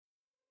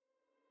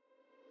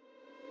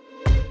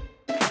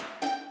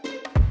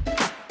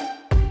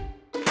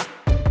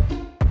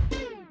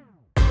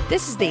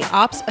This is the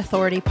Ops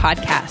Authority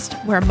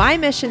podcast, where my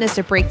mission is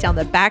to break down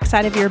the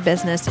backside of your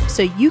business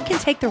so you can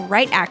take the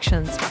right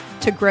actions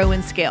to grow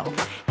and scale.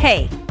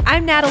 Hey,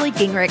 I'm Natalie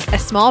Gingrich, a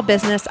small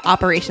business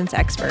operations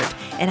expert,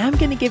 and I'm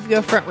going to give you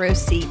a front row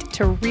seat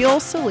to real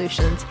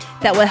solutions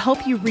that will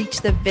help you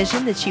reach the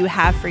vision that you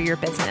have for your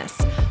business,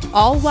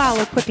 all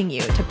while equipping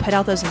you to put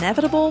out those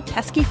inevitable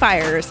pesky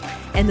fires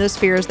and those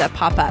fears that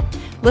pop up.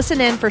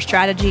 Listen in for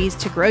strategies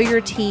to grow your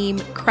team,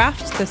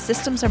 craft the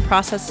systems and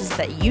processes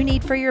that you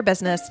need for your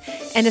business,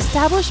 and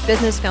establish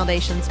business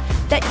foundations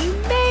that you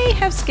may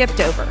have skipped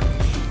over.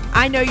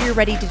 I know you're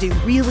ready to do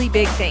really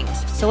big things,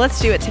 so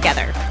let's do it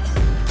together.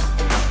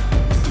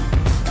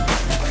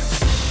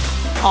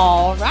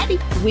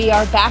 Alrighty, we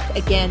are back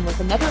again with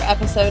another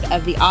episode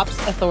of the Ops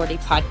Authority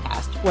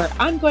podcast, where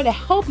I'm going to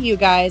help you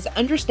guys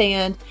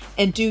understand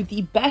and do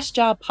the best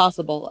job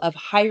possible of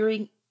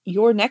hiring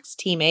your next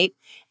teammate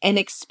and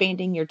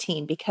expanding your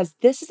team, because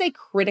this is a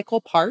critical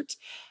part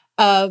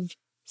of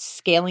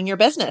scaling your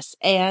business.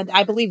 And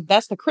I believe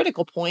that's the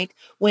critical point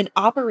when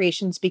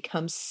operations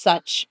become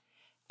such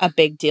a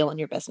big deal in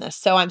your business.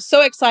 So I'm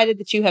so excited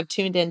that you have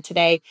tuned in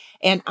today,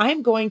 and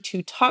I'm going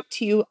to talk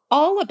to you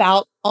all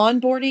about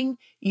onboarding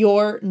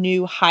your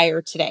new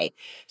hire today.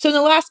 So in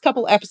the last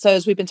couple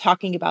episodes, we've been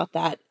talking about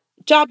that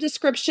job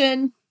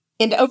description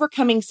and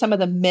overcoming some of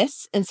the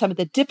myths and some of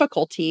the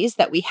difficulties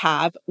that we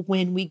have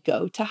when we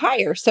go to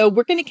hire. So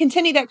we're going to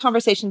continue that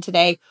conversation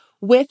today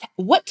with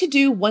what to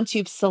do once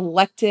you've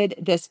selected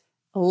this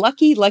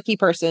lucky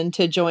person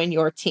to join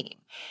your team.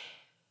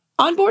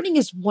 Onboarding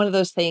is one of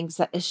those things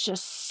that is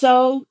just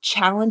so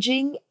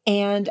challenging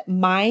and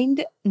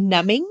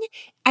mind-numbing.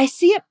 I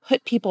see it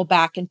put people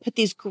back and put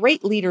these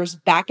great leaders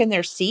back in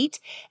their seat,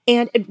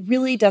 and it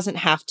really doesn't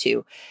have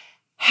to.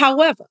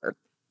 However,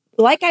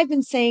 like I've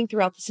been saying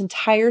throughout this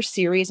entire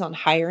series on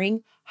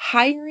hiring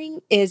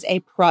is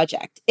a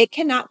project. It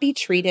cannot be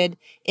treated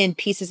in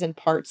pieces and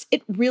parts.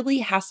 It really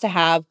has to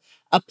have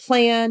a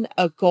plan,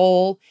 a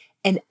goal,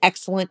 and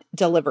excellent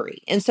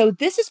delivery. And so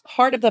this is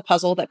part of the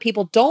puzzle that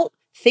people don't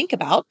think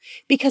about,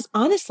 because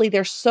honestly,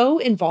 they're so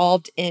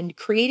involved in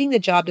creating the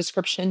job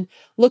description,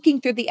 looking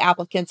through the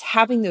applicants,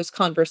 having those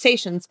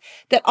conversations,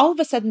 that all of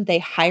a sudden they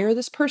hire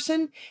this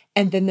person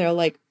and then they're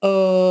like,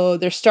 oh,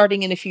 they're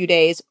starting in a few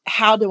days.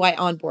 How do I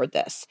onboard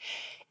this?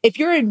 If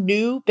you're a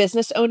new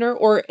business owner,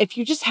 or if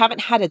you just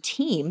haven't had a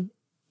team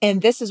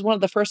and this is one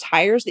of the first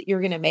hires that you're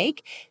going to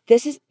make,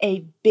 this is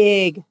a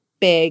big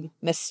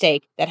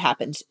mistake that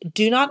happens.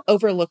 Do not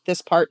overlook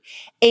this part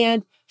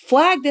and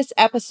flag this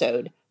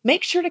episode.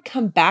 Make sure to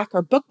come back,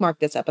 or bookmark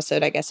this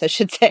episode, I guess I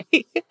should say,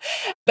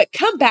 but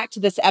come back to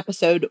this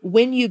episode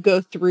when you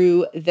go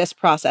through this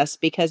process,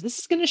 because this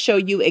is going to show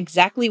you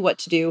exactly what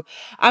to do.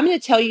 I'm going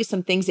to tell you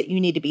some things that you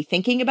need to be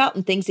thinking about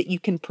and things that you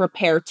can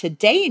prepare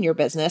today in your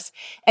business.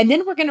 And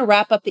then we're going to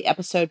wrap up the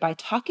episode by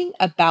talking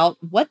about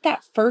what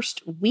that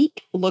first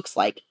week looks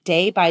like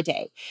day by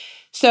day.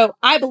 So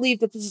I believe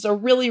that this is a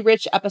really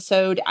rich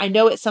episode. I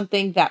know it's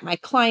something that my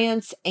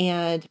clients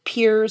and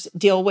peers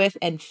deal with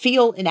and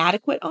feel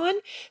inadequate on.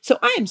 So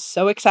I am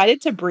so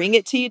excited to bring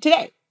it to you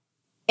today.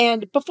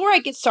 And before I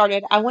get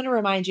started, I want to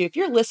remind you, if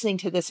you're listening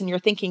to this and you're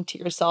thinking to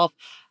yourself,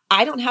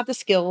 I don't have the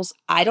skills,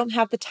 I don't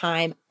have the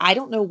time, I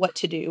don't know what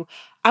to do,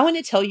 I want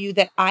to tell you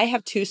that I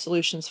have two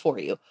solutions for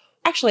you.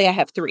 Actually, I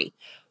have three.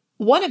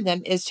 One of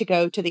them is to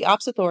go to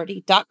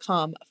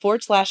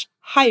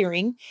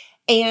theopsauthority.com/hiring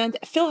and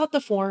fill out the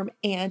form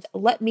and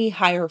let me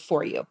hire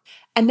for you.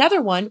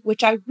 Another one,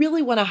 which I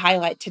really want to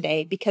highlight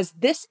today, because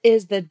this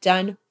is the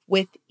Done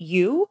With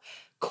You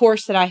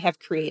course that I have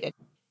created.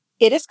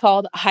 It is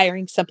called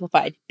Hiring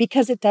Simplified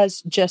because it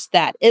does just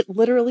that. It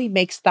literally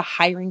makes the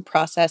hiring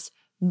process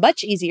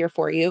much easier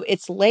for you.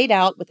 It's laid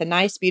out with a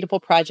nice,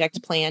 beautiful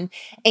project plan,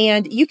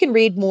 and you can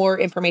read more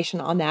information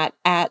on that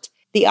at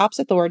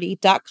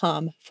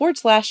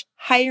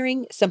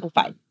theopsauthority.com/hiring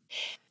simplified.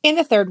 And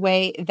the third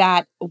way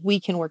that we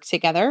can work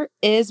together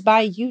is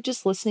by you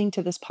just listening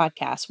to this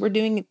podcast. We're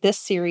doing this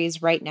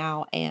series right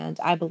now, and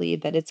I believe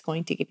that it's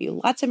going to give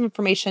you lots of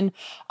information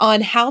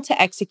on how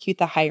to execute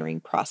the hiring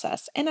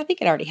process. And I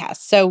think it already has.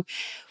 So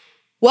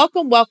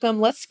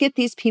welcome. Let's get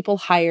these people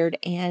hired.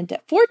 And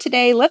for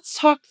today, let's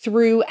talk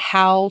through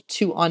how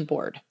to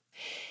onboard.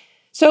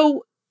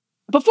 So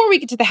before we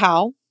get to the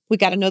how, we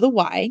got to know the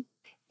why.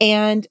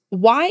 And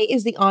why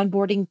is the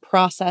onboarding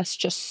process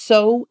just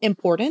so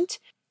important?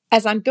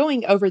 As I'm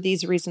going over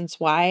these reasons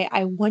why,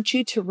 I want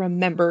you to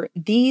remember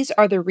these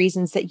are the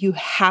reasons that you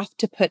have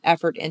to put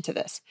effort into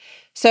this.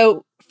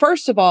 So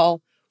first of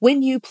all,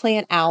 when you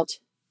plan out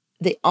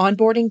the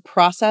onboarding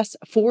process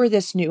for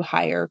this new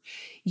hire,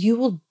 you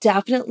will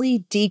definitely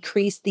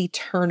decrease the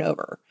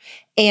turnover.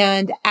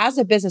 And as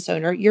a business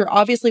owner, you're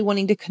obviously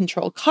wanting to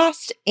control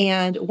cost,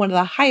 and one of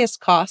the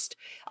highest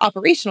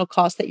operational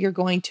costs that you're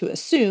going to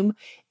assume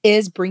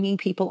is bringing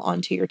people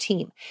onto your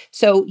team.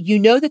 So you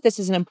know that this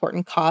is an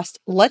important cost.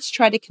 Let's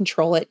try to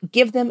control it.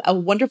 Give them a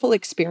wonderful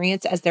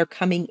experience as they're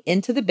coming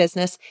into the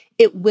business.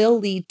 It will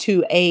lead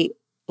to a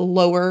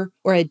lower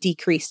or a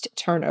decreased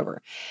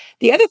turnover.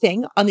 The other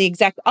thing on the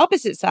exact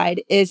opposite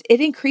side is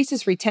it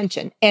increases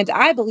retention. And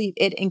I believe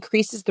it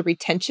increases the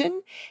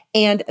retention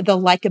and the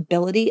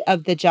likability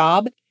of the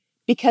job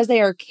because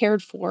they are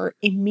cared for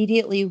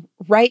immediately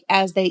right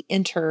as they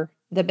enter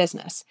the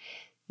business.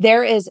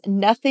 There is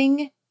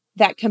nothing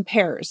that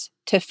compares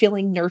to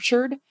feeling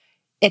nurtured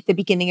at the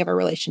beginning of a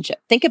relationship.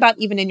 Think about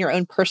even in your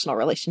own personal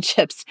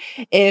relationships.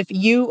 If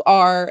you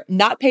are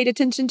not paid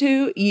attention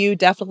to, you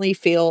definitely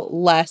feel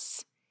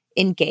less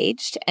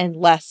engaged and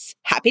less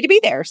happy to be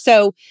there.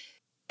 So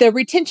the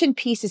retention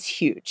piece is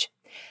huge.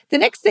 The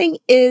next thing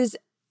is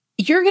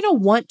you're going to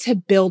want to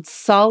build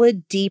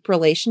solid, deep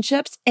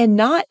relationships and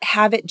not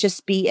have it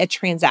just be a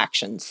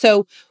transaction.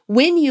 So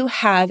when you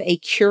have a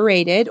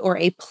curated or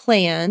a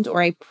planned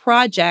or a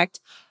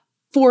project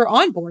for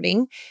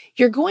onboarding,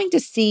 you're going to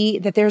see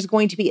that there's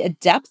going to be a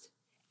depth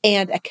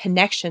and a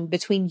connection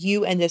between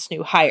you and this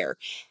new hire.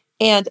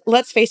 And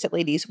let's face it,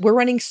 ladies, we're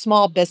running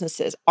small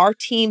businesses. Our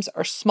teams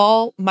are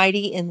small,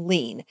 mighty, and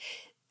lean.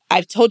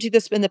 I've told you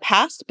this in the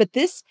past, but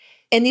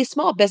in these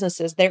small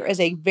businesses, there is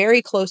a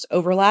very close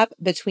overlap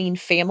between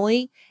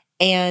family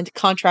and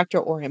contractor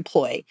or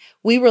employee.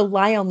 We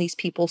rely on these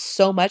people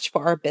so much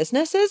for our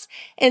businesses.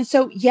 And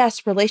so,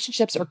 yes,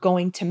 relationships are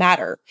going to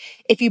matter.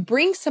 If you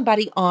bring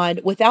somebody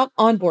on without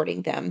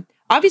onboarding them,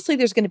 obviously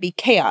there's going to be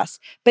chaos,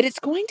 but it's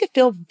going to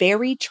feel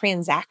very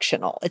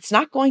transactional. It's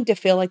not going to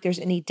feel like there's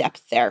any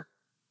depth there.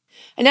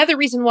 Another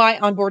reason why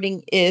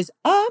onboarding is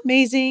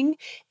amazing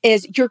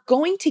is you're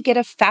going to get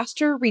a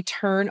faster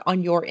return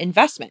on your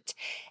investment.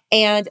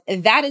 And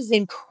that is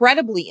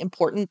incredibly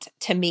important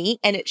to me,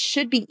 and it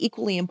should be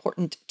equally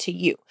important to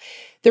you.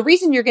 The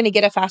reason you're going to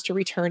get a faster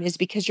return is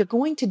because you're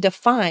going to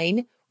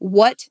define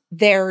what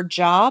their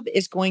job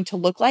is going to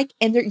look like,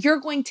 and you're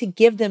going to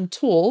give them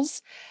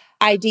tools,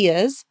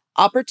 ideas,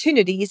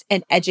 opportunities,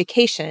 and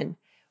education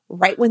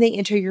right when they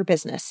enter your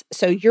business.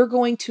 So you're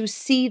going to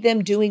see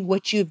them doing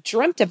what you've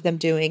dreamt of them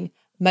doing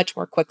much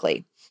more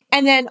quickly.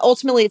 And then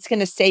ultimately, it's going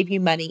to save you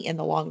money in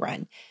the long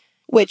run,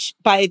 which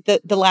by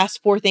the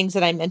last four things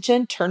that I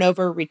mentioned,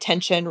 turnover,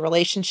 retention,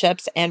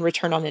 relationships, and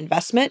return on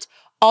investment,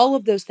 all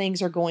of those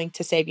things are going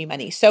to save you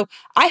money. So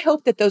I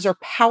hope that those are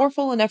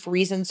powerful enough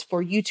reasons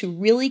for you to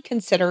really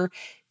consider,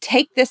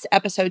 take this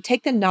episode,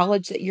 take the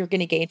knowledge that you're going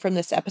to gain from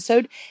this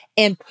episode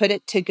and put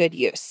it to good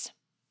use.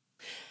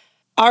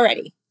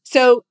 Alrighty.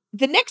 So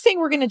the next thing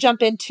we're going to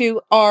jump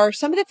into are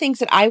some of the things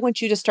that I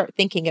want you to start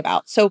thinking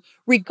about. So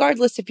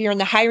regardless if you're in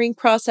the hiring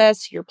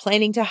process, you're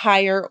planning to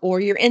hire, or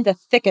you're in the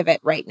thick of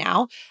it right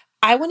now,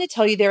 I want to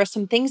tell you there are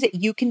some things that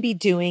you can be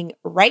doing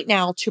right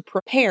now to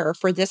prepare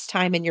for this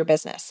time in your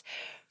business.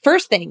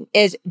 First thing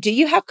is, do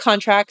you have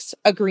contracts,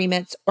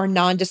 agreements, or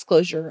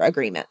non-disclosure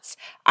agreements?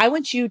 I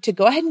want you to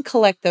go ahead and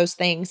collect those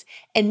things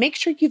and make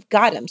sure you've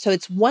got them. So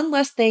it's one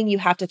less thing you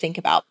have to think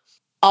about.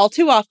 All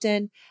too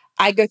often,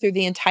 I go through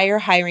the entire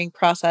hiring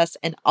process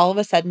and all of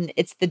a sudden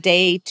it's the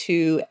day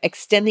to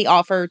extend the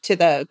offer to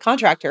the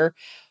contractor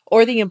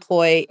or the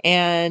employee,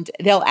 and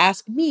they'll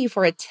ask me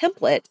for a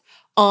template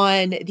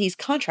on these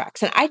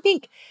contracts. And I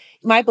think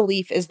my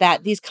belief is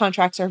that these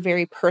contracts are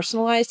very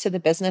personalized to the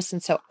business.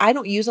 And so I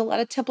don't use a lot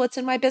of templates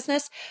in my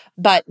business,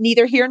 but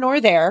neither here nor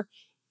there.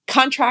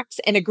 Contracts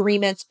and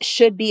agreements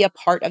should be a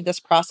part of this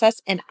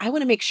process. And I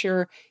want to make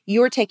sure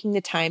you're taking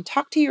the time,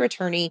 talk to your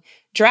attorney,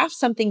 draft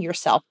something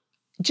yourself.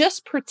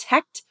 Just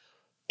protect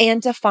and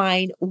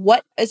define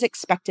what is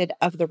expected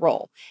of the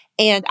role.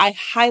 And I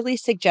highly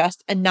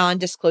suggest a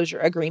non-disclosure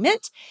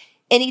agreement.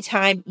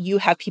 Anytime you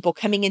have people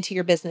coming into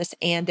your business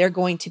and they're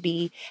going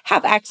to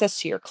have access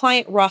to your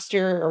client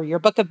roster or your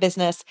book of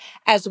business,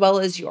 as well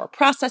as your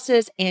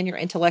processes and your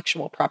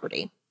intellectual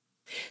property.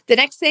 The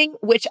next thing,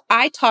 which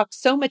I talk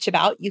so much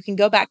about, you can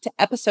go back to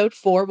episode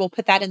 4. We'll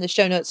put that in the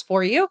show notes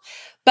for you.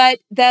 But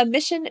the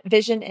mission,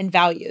 vision, and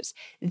values.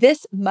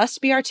 This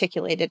must be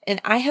articulated.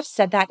 And I have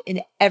said that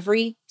in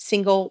every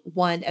single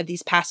one of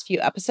these past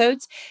few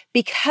episodes,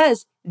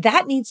 because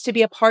that needs to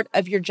be a part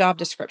of your job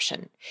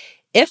description.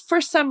 If for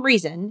some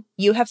reason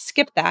you have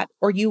skipped that,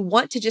 or you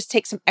want to just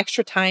take some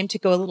extra time to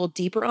go a little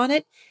deeper on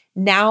it,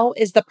 now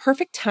is the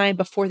perfect time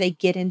before they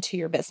get into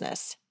your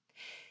business.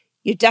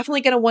 You're definitely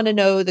going to want to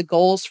know the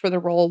goals for the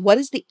role. What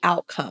is the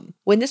outcome?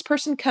 When this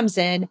person comes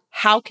in,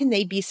 how can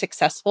they be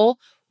successful?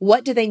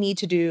 What do they need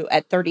to do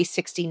at 30,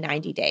 60,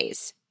 90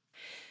 days?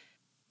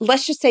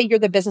 Let's just say you're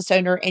the business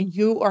owner and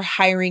you are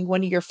hiring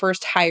one of your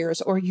first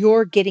hires, or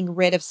you're getting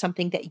rid of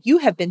something that you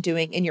have been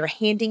doing and you're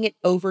handing it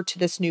over to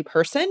this new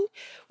person,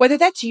 whether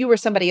that's you or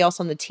somebody else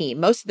on the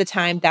team. Most of the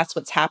time, that's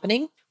what's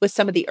happening with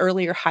some of the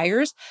earlier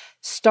hires.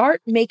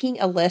 Start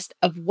making a list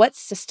of what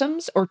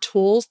systems or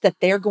tools that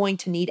they're going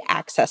to need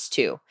access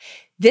to.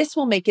 This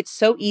will make it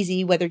so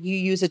easy, whether you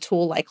use a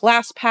tool like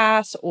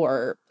LastPass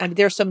or,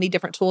 there's so many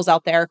different tools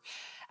out there.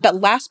 But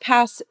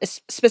LastPass,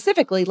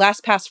 specifically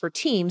LastPass for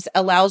Teams,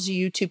 allows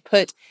you to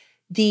put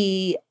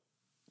the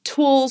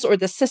tools or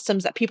the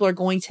systems that people are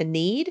going to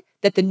need,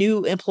 that the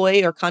new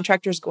employee or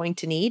contractor is going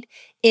to need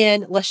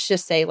in, let's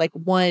just say, like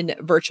one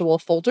virtual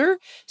folder.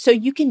 So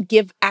you can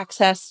give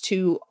access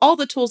to all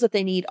the tools that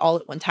they need all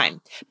at one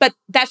time. But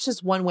that's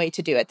just one way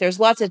to do it. There's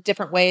lots of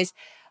different ways.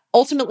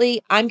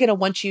 Ultimately, I'm going to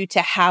want you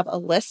to have a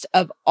list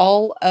of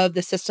all of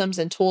the systems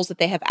and tools that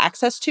they have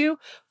access to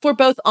for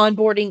both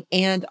onboarding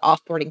and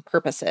offboarding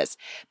purposes.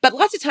 But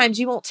lots of times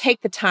you won't take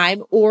the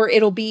time, or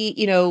it'll be,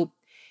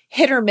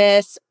 hit or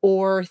miss,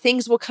 or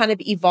things will kind of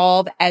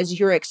evolve as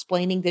you're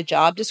explaining the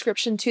job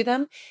description to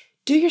them.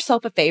 Do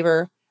yourself a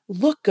favor,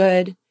 look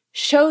good,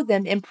 show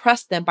them,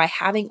 impress them by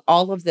having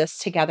all of this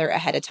together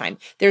ahead of time.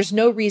 There's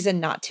no reason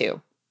not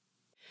to.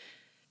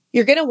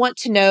 You're going to want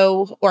to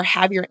know or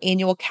have your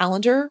annual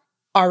calendar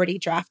already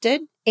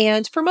drafted.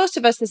 And for most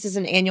of us, this is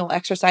an annual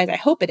exercise. I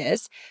hope it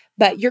is,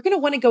 but you're going to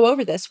want to go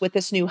over this with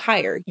this new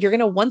hire. You're going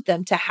to want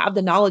them to have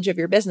the knowledge of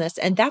your business.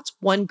 And that's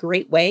one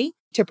great way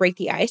to break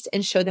the ice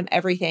and show them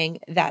everything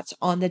that's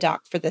on the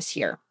dock for this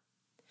year.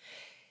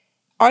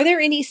 Are there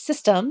any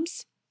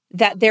systems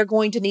that they're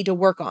going to need to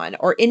work on,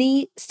 or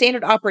any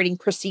standard operating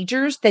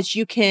procedures that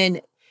you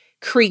can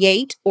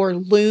create or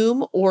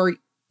loom or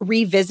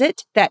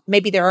revisit that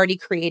maybe they're already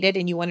created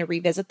and you want to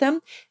revisit them?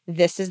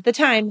 This is the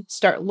time.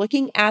 Start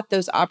looking at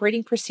those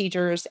operating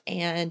procedures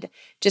and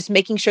just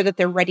making sure that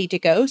they're ready to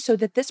go so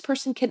that this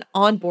person can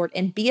onboard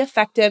and be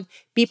effective,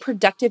 be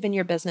productive in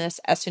your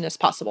business as soon as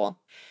possible.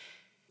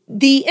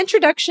 The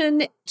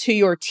introduction to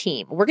your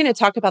team, we're going to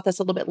talk about this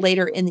a little bit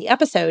later in the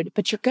episode,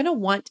 but you're going to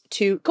want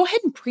to go ahead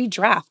and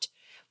pre-draft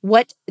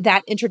what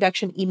that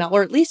introduction email,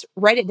 or at least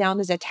write it down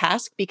as a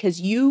task,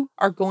 because you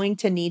are going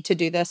to need to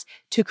do this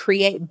to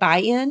create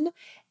buy-in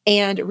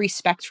and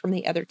respect from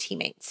the other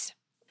teammates.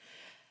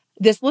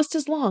 This list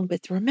is long,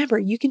 but remember,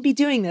 you can be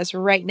doing this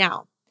right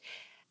now.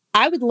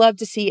 I would love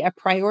to see a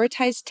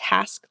prioritized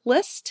task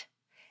list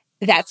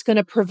that's going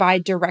to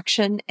provide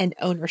direction and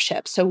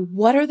ownership. So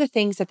what are the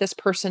things that this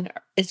person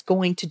is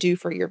going to do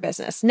for your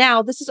business?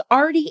 Now, this is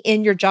already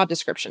in your job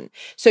description,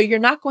 so you're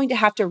not going to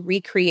have to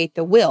recreate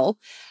the wheel.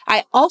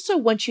 I also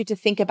want you to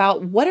think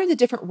about what are the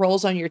different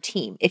roles on your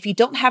team. If you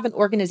don't have an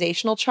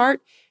organizational chart,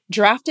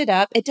 draft it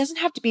up. It doesn't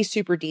have to be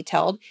super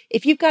detailed.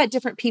 If you've got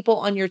different people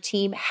on your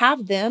team,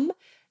 have them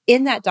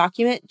in that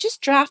document,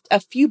 just draft a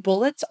few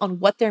bullets on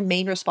what their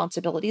main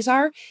responsibilities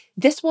are.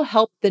 This will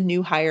help the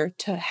new hire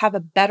to have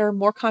a better,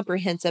 more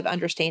comprehensive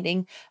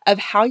understanding of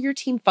how your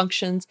team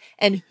functions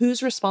and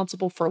who's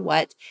responsible for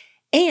what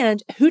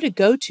and who to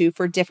go to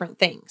for different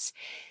things.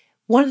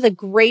 One of the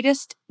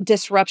greatest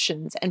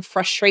disruptions and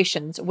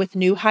frustrations with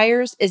new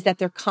hires is that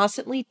they're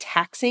constantly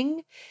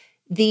taxing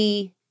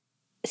the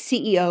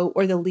CEO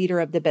or the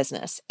leader of the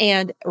business,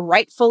 and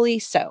rightfully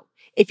so.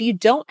 If you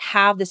don't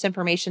have this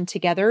information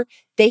together,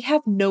 they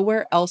have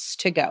nowhere else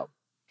to go.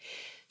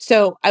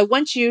 So I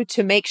want you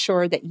to make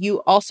sure that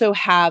you also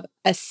have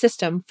a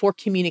system for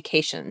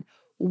communication.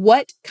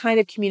 What kind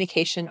of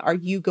communication are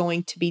you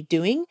going to be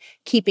doing,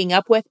 keeping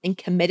up with, and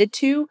committed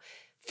to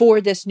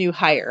for this new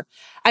hire?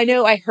 I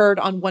know I heard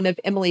on one of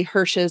Emily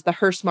Hirsch's, the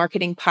Hirsch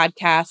Marketing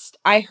podcast,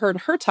 I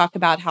heard her talk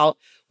about how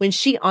when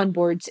she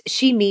onboards,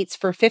 she meets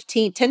for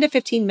 10 to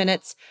 15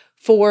 minutes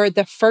for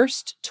the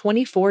first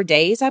 24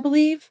 days, I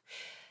believe,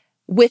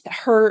 with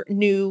her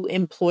new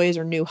employees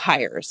or new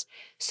hires.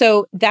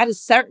 So that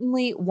is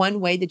certainly one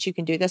way that you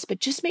can do this, but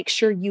just make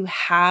sure you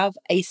have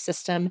a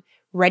system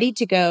ready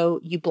to go.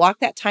 You block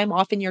that time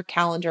off in your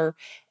calendar,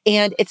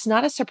 and it's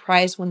not a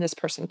surprise when this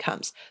person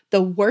comes.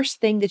 The worst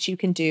thing that you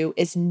can do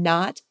is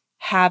not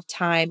have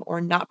time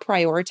or not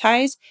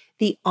prioritize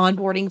the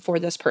onboarding for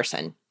this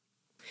person.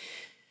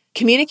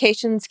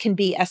 Communications can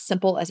be as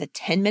simple as a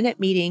 10-minute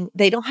meeting.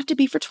 They don't have to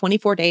be for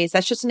 24 days.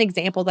 That's just an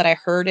example that I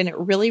heard and it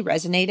really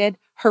resonated.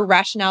 Her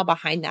rationale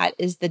behind that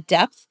is the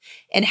depth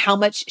and how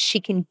much she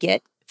can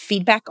get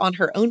feedback on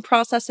her own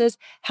processes,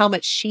 how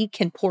much she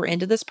can pour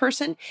into this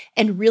person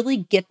and really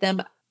get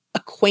them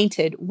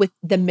acquainted with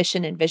the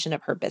mission and vision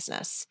of her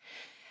business.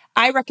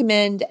 I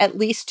recommend at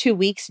least 2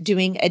 weeks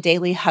doing a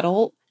daily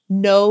huddle,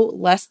 no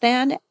less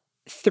than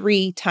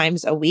 3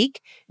 times a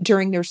week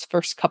during those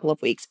first couple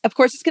of weeks. Of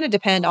course, it's going to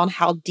depend on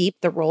how deep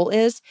the role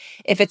is.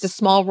 If it's a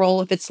small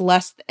role, if it's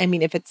less,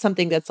 if it's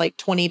something that's like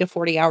 20 to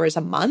 40 hours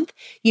a month,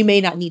 you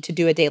may not need to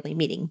do a daily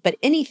meeting. But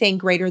anything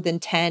greater than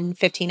 10,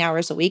 15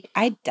 hours a week,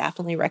 I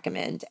definitely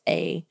recommend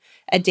a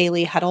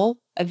daily huddle,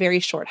 a very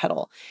short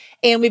huddle.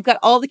 And we've got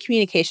all the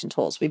communication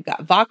tools. We've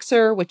got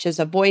Voxer, which is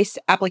a voice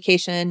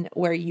application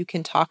where you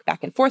can talk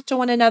back and forth to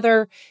one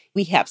another.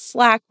 We have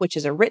Slack, which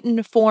is a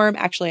written form.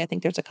 Actually, I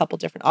think there's a couple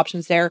different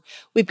options there.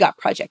 We've got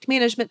project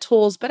management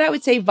tools, but I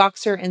would say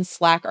Voxer and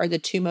Slack are the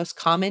 2 most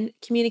common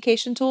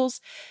communication tools.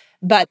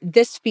 But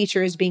this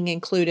feature is being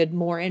included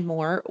more and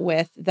more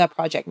with the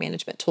project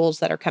management tools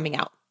that are coming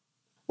out.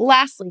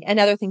 Lastly,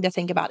 another thing to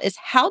think about is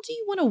how do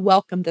you want to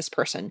welcome this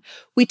person?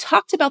 We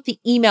talked about the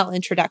email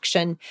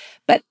introduction,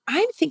 but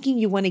I'm thinking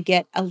you want to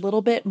get a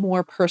little bit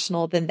more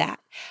personal than that.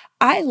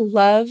 I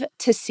love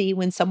to see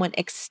when someone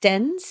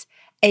extends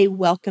a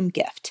welcome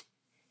gift.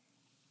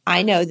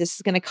 I know this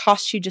is going to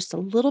cost you just a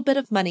little bit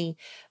of money,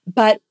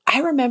 but I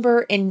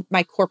remember in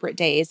my corporate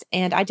days,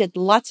 and I did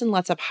lots and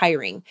lots of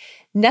hiring,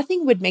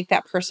 nothing would make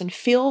that person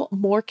feel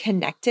more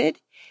connected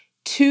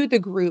to the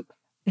group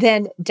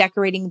than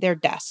decorating their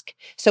desk.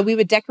 So we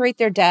would decorate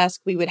their desk.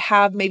 We would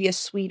have maybe a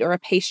sweet or a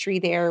pastry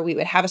there. We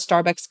would have a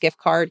Starbucks gift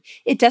card.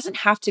 It doesn't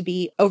have to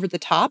be over the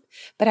top,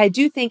 but I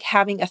do think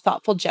having a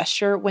thoughtful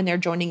gesture when they're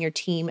joining your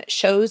team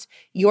shows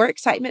your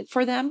excitement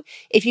for them.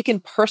 If you can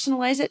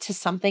personalize it to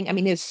something, I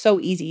mean, it's so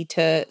easy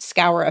to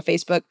scour a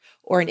Facebook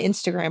or an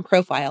Instagram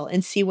profile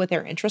and see what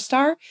their interests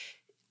are.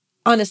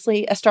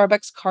 Honestly, a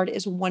Starbucks card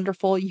is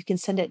wonderful. You can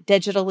send it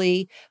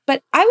digitally,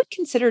 but I would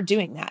consider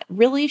doing that.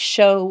 Really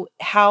show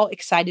how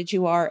excited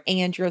you are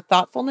and your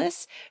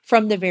thoughtfulness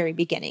from the very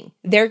beginning.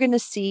 They're going to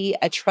see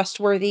a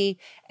trustworthy,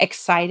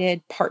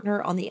 excited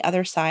partner on the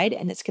other side,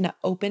 and it's going to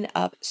open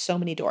up so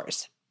many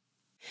doors.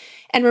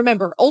 And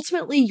remember,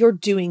 ultimately, you're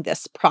doing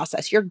this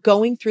process. You're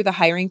going through the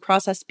hiring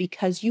process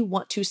because you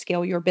want to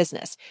scale your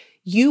business.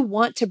 You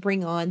want to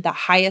bring on the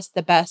highest,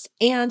 the best.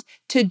 And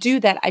to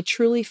do that, I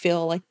truly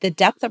feel like the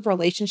depth of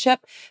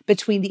relationship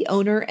between the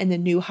owner and the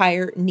new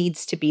hire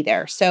needs to be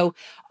there. So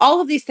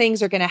all of these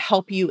things are going to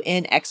help you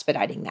in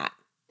expediting that.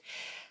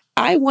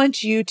 I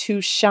want you to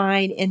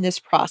shine in this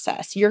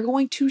process. You're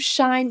going to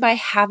shine by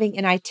having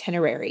an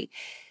itinerary.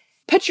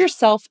 Put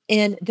yourself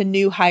in the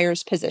new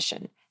hire's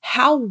position.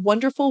 How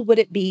wonderful would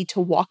it be to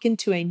walk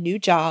into a new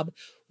job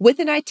with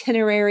an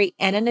itinerary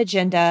and an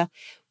agenda,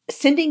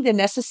 sending the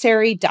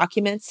necessary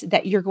documents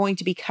that you're going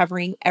to be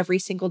covering every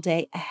single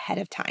day ahead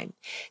of time?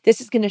 This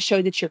is going to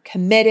show that you're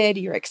committed,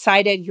 you're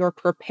excited, you're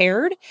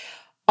prepared.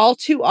 All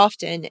too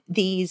often,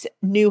 these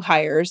new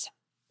hires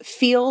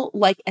feel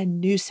like a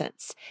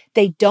nuisance.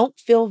 They don't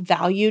feel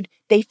valued.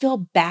 They feel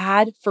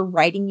bad for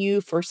writing you,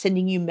 for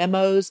sending you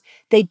memos.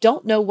 They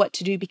don't know what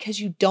to do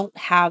because you don't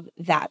have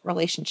that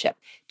relationship.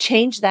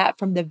 Change that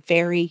from the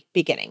very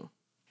beginning.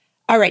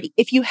 Alrighty,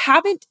 if you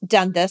haven't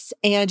done this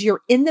and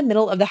you're in the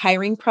middle of the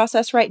hiring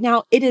process right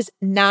now, it is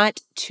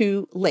not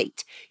too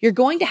late. You're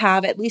going to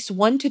have at least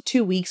 1 to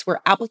 2 weeks where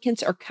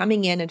applicants are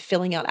coming in and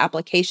filling out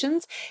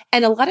applications.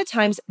 And a lot of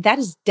times that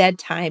is dead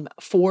time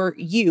for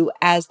you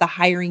as the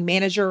hiring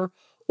manager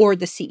or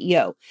the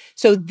CEO.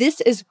 So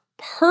this is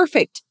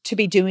perfect to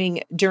be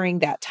doing during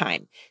that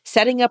time.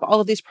 Setting up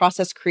all of these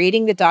processes,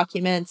 creating the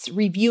documents,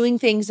 reviewing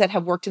things that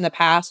have worked in the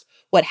past,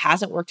 what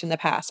hasn't worked in the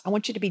past. I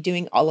want you to be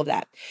doing all of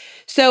that.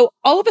 So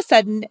all of a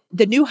sudden,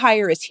 the new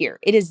hire is here.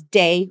 It is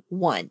day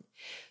one.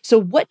 So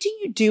what do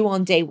you do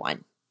on day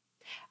one?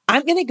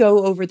 I'm going to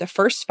go over the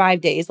first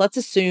 5 days. Let's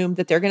assume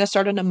that they're going to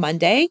start on a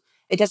Monday.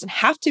 It doesn't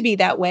have to be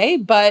that way,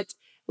 but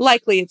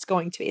likely it's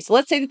going to be. So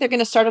let's say that they're going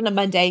to start on a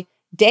Monday.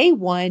 Day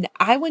one,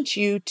 I want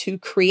you to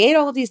create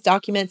all of these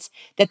documents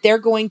that they're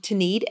going to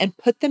need and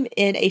put them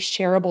in a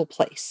shareable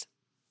place.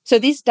 So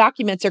these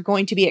documents are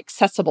going to be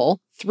accessible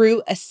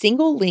through a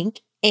single link,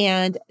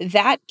 and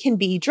that can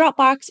be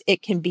Dropbox,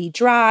 it can be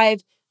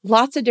Drive,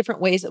 lots of different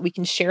ways that we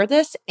can share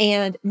this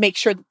and make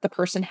sure that the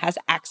person has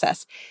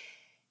access.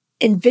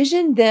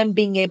 Envision them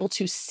being able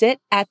to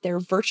sit at their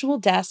virtual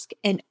desk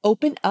and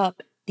open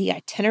up the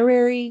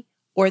itinerary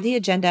or the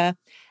agenda,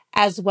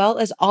 as well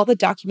as all the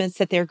documents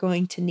that they're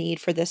going to need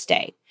for this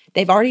day.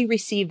 They've already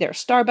received their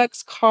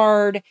Starbucks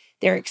card.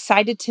 They're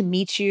excited to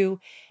meet you.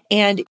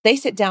 And they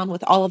sit down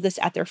with all of this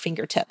at their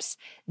fingertips.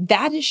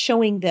 That is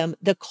showing them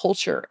the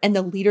culture and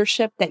the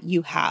leadership that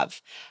you have.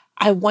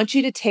 I want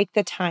you to take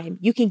the time.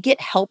 You can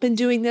get help in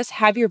doing this.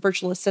 Have your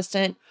virtual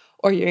assistant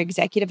or your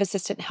executive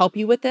assistant help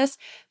you with this,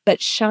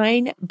 but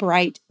shine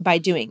bright by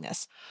doing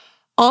this.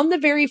 On the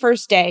very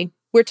first day,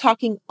 we're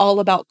talking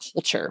all about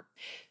culture.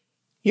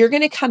 You're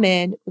going to come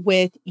in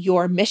with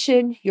your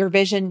mission, your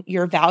vision,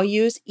 your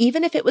values.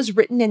 Even if it was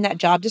written in that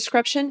job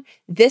description,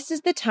 this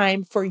is the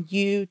time for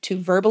you to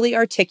verbally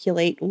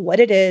articulate what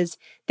it is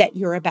that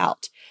you're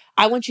about.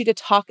 I want you to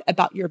talk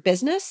about your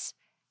business,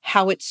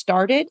 how it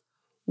started,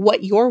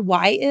 what your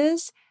why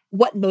is,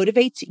 what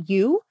motivates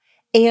you,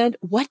 and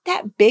what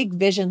that big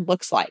vision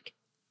looks like.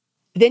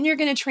 Then you're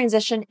going to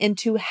transition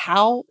into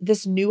how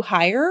this new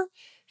hire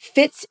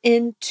fits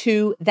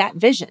into that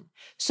vision.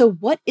 So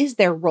what is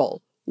their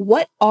role?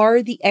 What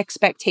are the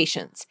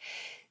expectations?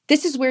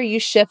 This is where you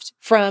shift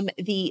from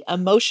the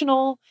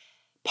emotional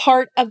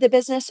part of the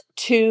business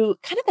to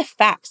kind of the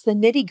facts, the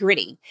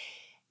nitty-gritty.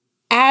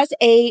 As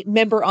a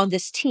member on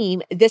this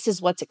team, this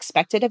is what's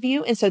expected of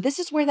you. And so this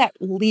is where that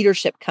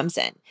leadership comes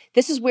in.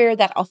 This is where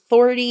that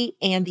authority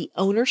and the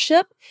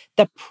ownership,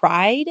 the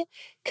pride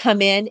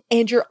come in,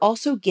 and you're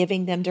also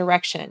giving them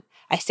direction.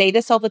 I say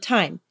this all the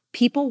time.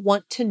 People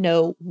want to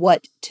know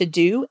what to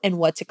do and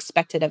what's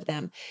expected of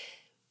them.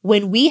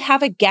 When we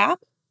have a gap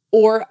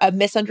or a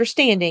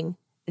misunderstanding,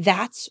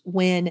 that's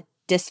when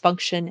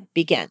dysfunction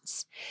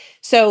begins.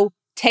 So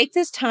take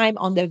this time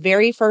on the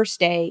very first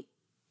day,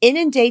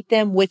 inundate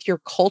them with your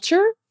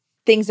culture,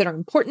 things that are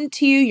important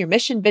to you, your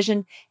mission,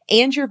 vision,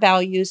 and your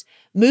values,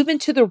 move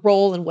into the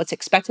role and what's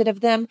expected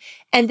of them.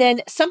 And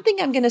then something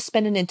I'm going to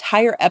spend an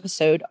entire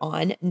episode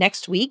on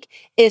next week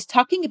is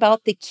talking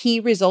about the key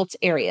results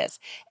areas.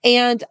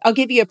 And I'll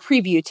give you a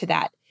preview to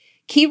that.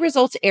 Key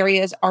results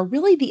areas are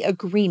really the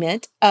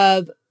agreement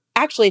of,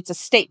 actually, it's a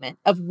statement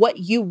of what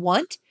you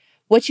want,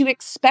 what you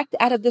expect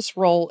out of this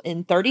role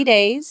in 30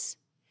 days,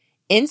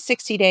 in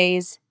 60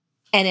 days,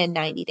 and in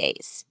 90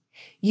 days.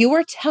 You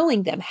are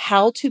telling them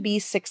how to be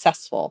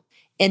successful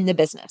in the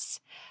business.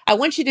 I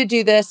want you to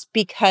do this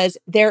because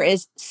there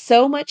is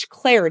so much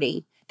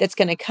clarity that's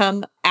going to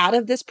come out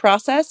of this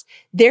process.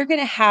 They're going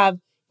to have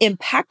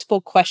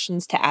impactful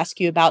questions to ask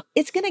you about.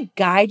 It's going to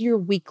guide your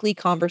weekly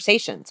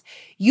conversations.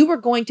 You are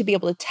going to be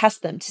able to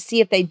test them to see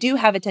if they do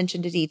have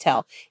attention to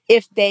detail,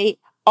 if they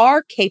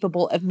are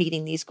capable of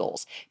meeting these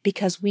goals,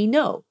 because we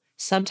know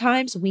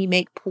sometimes we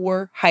make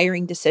poor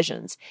hiring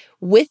decisions.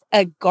 With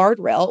a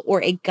guardrail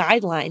or a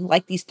guideline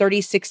like these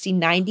 30, 60,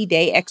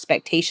 90-day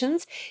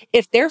expectations,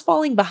 if they're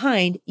falling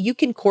behind, you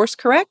can course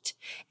correct.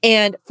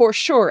 And for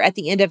sure, at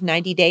the end of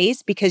 90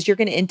 days, because you're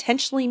going to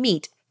intentionally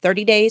meet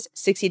 30 days,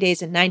 60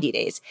 days, and 90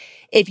 days.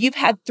 If you've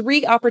had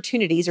 3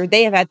 opportunities, or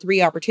they have had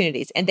 3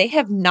 opportunities, and they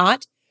have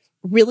not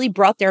really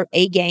brought their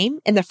A game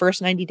in the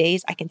first 90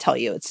 days, I can tell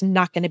you it's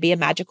not going to be a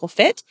magical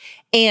fit,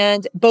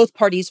 and both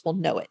parties will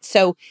know it.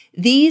 So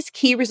these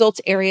key results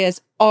areas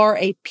are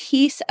a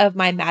piece of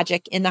my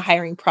magic in the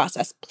hiring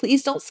process.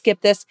 Please don't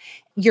skip this.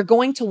 You're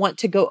going to want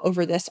to go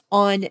over this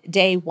on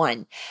day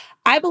 1.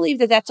 I believe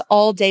that that's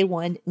all day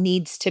 1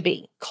 needs to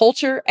be: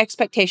 culture,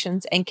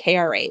 expectations, and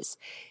KRAs.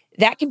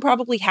 That can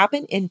probably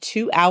happen in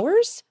 2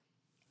 hours.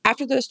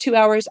 After those 2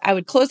 hours, I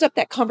would close up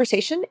that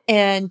conversation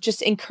and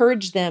just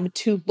encourage them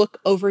to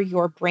look over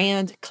your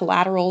brand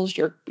collaterals,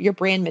 your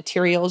brand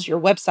materials, your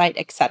website,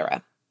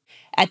 etc.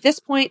 At this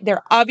point,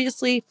 they're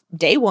obviously,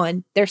 day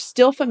 1, they're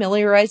still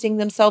familiarizing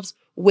themselves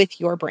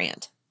with your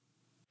brand.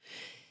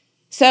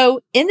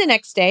 So in the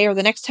next day or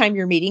the next time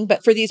you're meeting,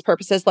 but for these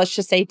purposes, let's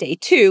just say day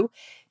 2,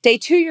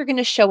 you're going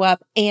to show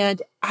up,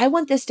 and I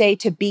want this day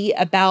to be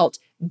about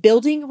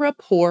building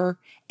rapport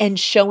and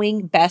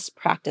showing best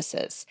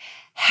practices.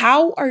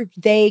 How are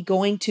they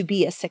going to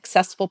be a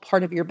successful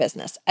part of your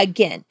business?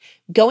 Again,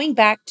 going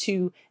back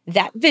to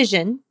that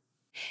vision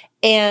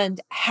and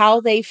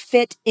how they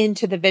fit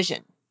into the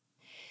vision.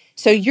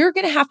 So you're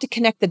going to have to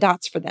connect the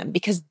dots for them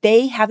because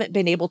they haven't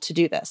been able to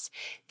do this.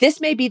 This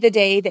may be the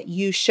day that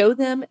you show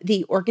them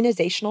the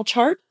organizational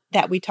chart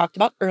that we talked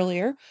about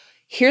earlier.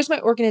 Here's my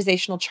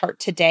organizational chart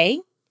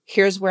today.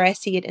 Here's where I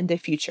see it in the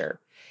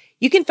future.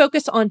 You can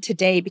focus on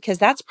today because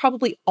that's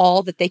probably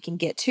all that they can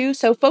get to.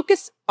 So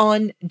focus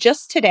on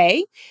just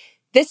today.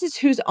 This is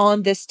who's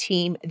on this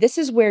team. This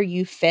is where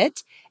you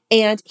fit.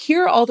 And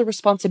here are all the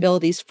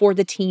responsibilities for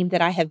the team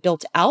that I have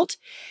built out.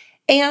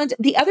 And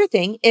the other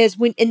thing is,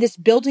 when in this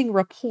building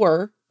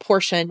rapport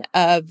portion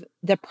of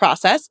the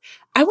process,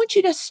 I want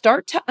you to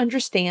start to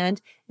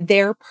understand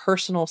their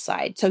personal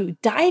side. So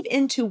dive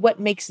into what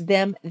makes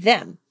them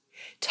them.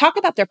 Talk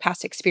about their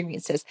past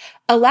experiences.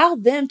 Allow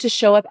them to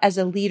show up as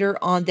a leader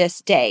on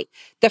this day.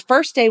 The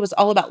first day was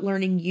all about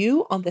learning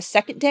you. On the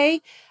second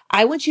day,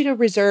 I want you to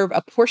reserve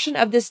a portion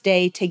of this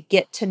day to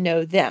get to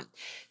know them.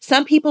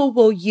 Some people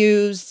will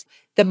use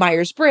the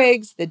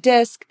Myers-Briggs, the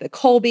DISC, the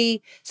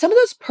Kolbe, some of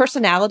those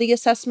personality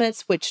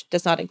assessments, which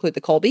does not include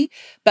the Kolbe,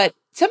 but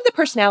some of the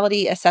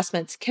personality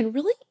assessments can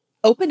really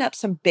open up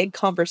some big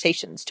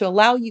conversations to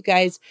allow you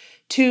guys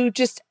to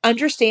just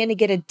understand and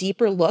get a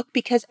deeper look,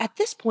 because at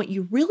this point,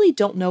 you really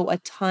don't know a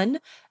ton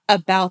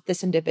about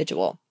this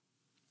individual.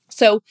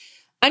 So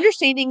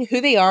understanding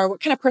who they are,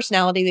 what kind of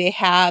personality they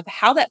have,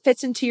 how that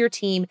fits into your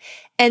team,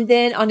 and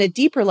then on a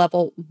deeper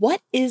level,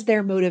 what is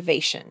their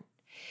motivation?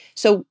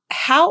 So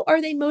how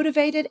are they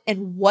motivated,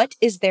 and what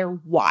is their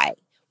why?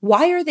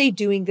 Why are they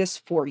doing this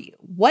for you?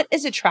 What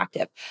is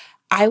attractive?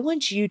 I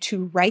want you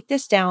to write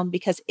this down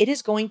because it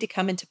is going to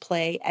come into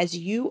play as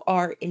you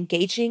are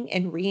engaging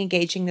and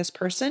re-engaging this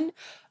person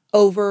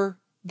over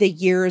the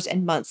years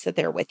and months that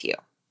they're with you.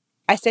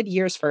 I said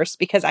years first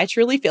because I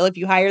truly feel if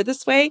you hire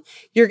this way,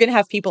 you're going to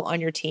have people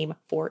on your team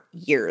for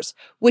years,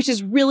 which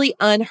is really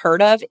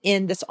unheard of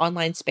in this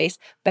online space,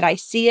 but I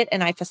see it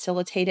and I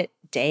facilitate it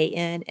day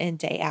in and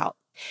day out.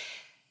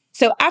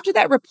 So after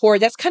that rapport,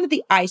 that's kind of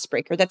the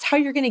icebreaker. That's how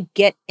you're going to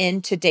get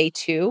into day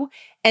 2.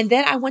 And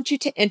then I want you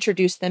to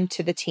introduce them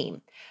to the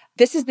team.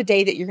 This is the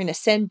day that you're going to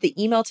send the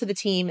email to the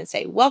team and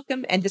say,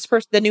 welcome. And this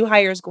person, the new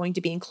hire, is going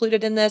to be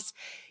included in this.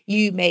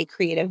 You may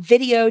create a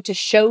video to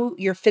show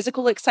your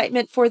physical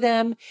excitement for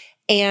them.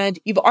 And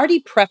you've already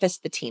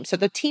prefaced the team. So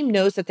the team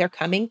knows that they're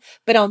coming.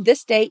 But on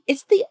this day,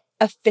 it's the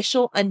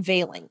official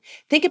unveiling.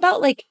 Think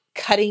about like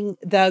cutting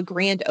the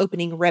grand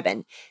opening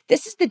ribbon.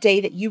 This is the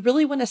day that you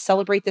really want to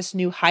celebrate this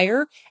new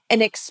hire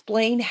and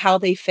explain how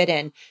they fit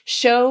in,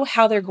 show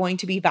how they're going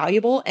to be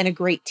valuable and a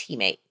great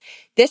teammate.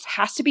 This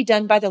has to be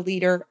done by the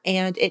leader,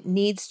 and it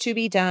needs to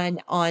be done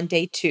on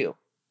day 2.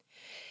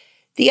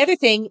 The other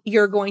thing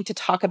you're going to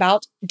talk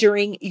about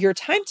during your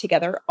time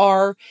together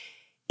are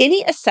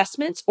Any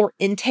assessments or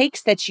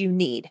intakes that you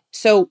need.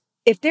 So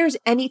if there's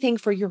anything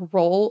for your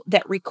role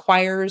that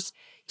requires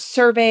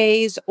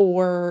surveys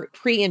or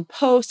pre and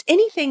post,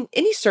 anything,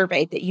 any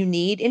survey that you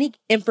need, any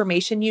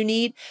information you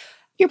need,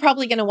 you're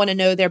probably going to want to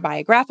know their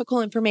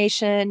biographical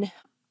information.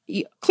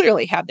 You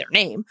clearly have their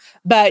name,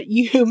 but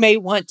you may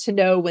want to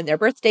know when their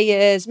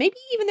birthday is, maybe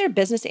even their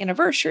business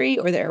anniversary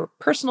or their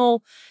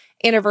personal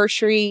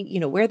anniversary,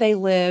 where they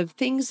live,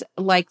 things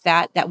like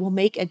that, that will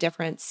make a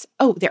difference.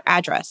 Oh, their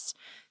address.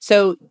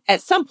 So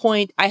at some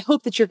point, I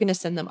hope that you're going to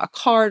send them a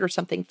card or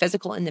something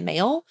physical in the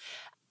mail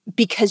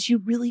because you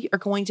really are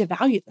going to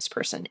value this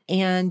person.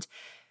 And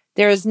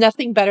there is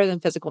nothing better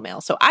than physical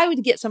mail. So I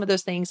would get some of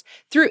those things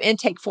through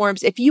intake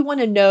forms. If you want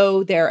to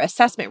know their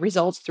assessment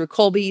results through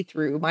Colby,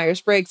 through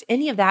Myers-Briggs,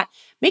 any of that,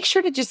 make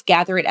sure to just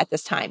gather it at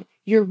this time.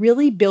 You're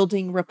really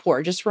building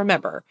rapport. Just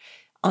remember,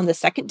 on the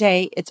second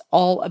day, it's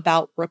all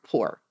about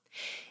rapport.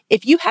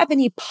 If you have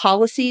any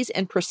policies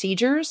and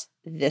procedures,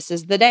 this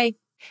is the day.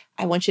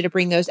 I want you to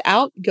bring those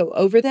out, go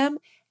over them.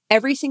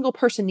 Every single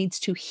person needs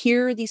to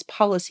hear these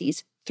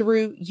policies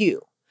through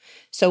you.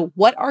 So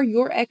what are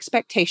your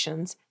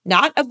expectations,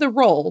 not of the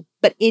role,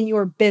 but in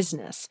your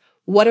business?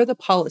 What are the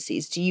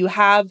policies? Do you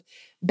have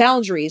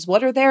boundaries?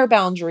 What are their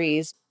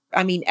boundaries?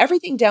 I mean,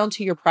 everything down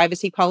to your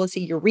privacy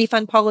policy, your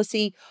refund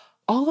policy,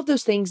 all of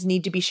those things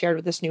need to be shared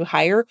with this new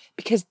hire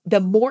because the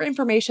more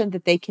information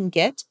that they can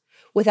get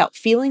without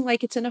feeling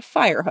like it's in a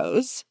fire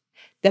hose,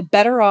 the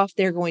better off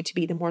they're going to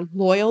be, the more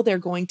loyal they're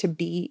going to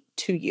be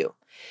to you.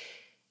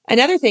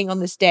 Another thing on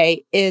this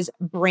day is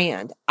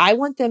brand. I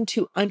want them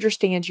to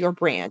understand your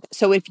brand.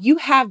 So if you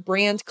have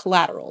brand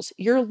collaterals,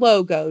 your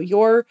logo,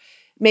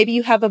 maybe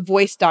you have a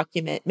voice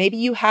document, maybe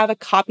you have a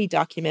copy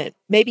document,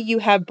 maybe you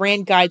have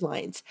brand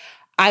guidelines.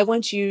 I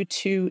want you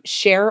to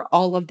share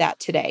all of that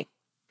today.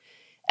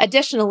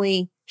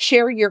 Additionally,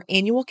 share your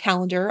annual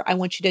calendar. I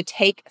want you to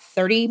take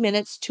 30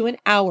 minutes to an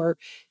hour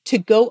to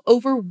go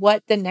over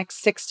what the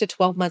next 6 to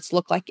 12 months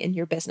look like in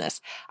your business.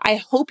 I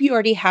hope you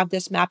already have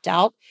this mapped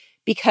out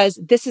because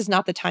this is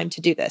not the time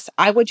to do this.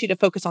 I want you to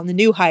focus on the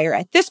new hire.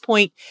 At this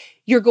point,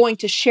 you're going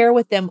to share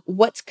with them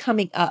what's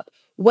coming up,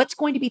 what's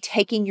going to be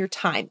taking your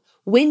time,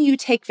 when you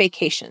take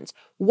vacations,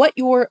 what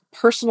your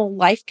personal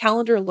life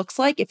calendar looks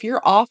like. If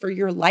you're off or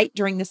you're light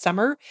during the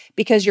summer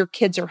because your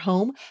kids are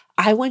home,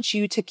 I want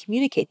you to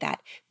communicate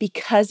that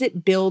because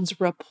it builds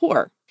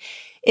rapport.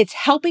 It's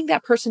helping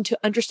that person to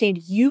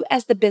understand you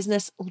as the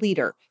business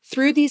leader.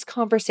 Through these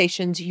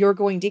conversations, you're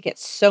going to get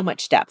so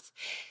much depth.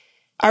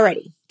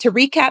 Alrighty, to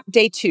recap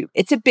day 2,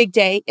 it's a big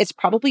day. It's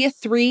probably a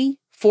 3-4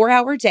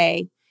 hour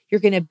day. You're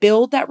going to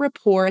build that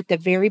rapport at the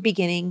very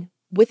beginning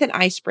with an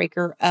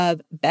icebreaker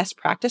of best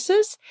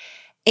practices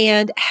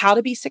and how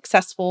to be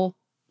successful.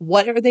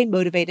 What are they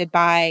motivated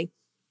by?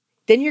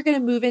 Then you're going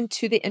to move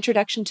into the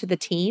introduction to the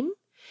team.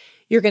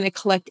 You're going to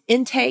collect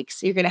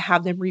intakes. You're going to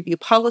have them review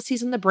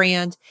policies in the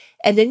brand.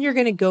 And then you're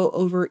going to go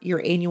over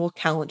your annual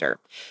calendar.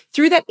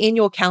 Through that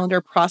annual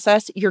calendar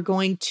process, you're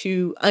going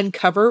to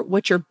uncover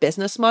what your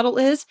business model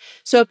is.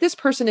 So if this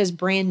person is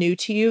brand new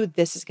to you,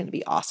 this is going to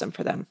be awesome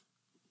for them.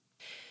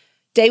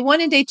 Day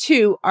 1 and day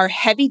 2 are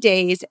heavy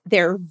days.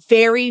 They're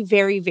very,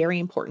 very, very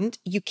important.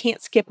 You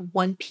can't skip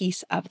one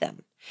piece of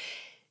them.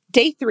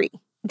 Day 3,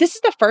 this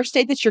is the first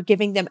day that you're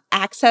giving them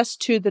access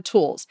to the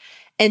tools.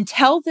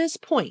 Until this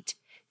point,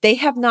 they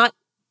have not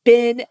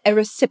been a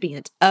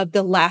recipient of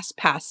the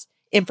LastPass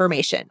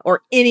information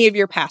or any of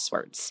your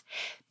passwords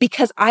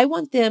because I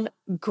want them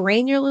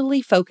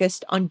granularly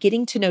focused on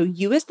getting to know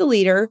you as the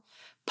leader,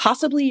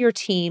 possibly your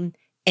team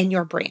and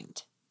your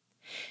brand.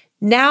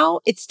 Now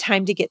it's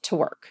time to get to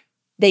work.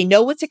 They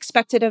know what's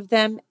expected of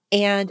them.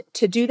 And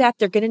to do that,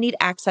 they're going to need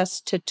access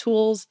to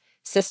tools,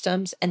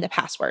 systems, and the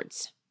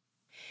passwords.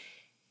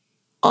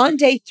 On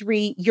day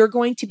 3, you're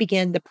going to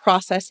begin the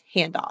process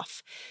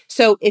handoff.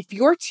 So if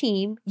your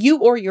team, you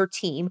or your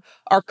team,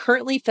 are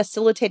currently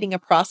facilitating a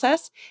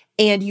process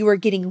and you are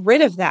getting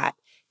rid of that,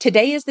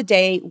 today is the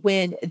day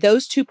when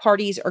those two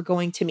parties are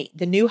going to meet,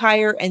 the new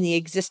hire and the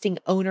existing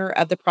owner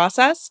of the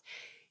process.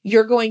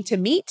 You're going to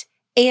meet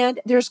and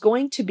there's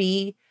going to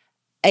be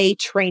a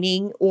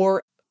training,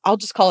 or I'll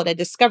just call it a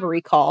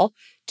discovery call,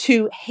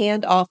 to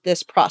hand off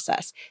this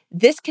process.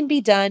 This can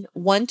be done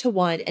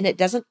one-to-one, and it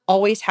doesn't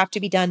always have to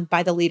be done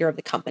by the leader of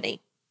the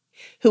company.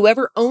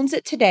 Whoever owns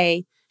it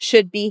today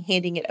should be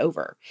handing it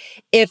over.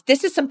 If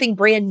this is something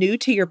brand new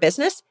to your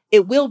business,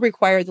 it will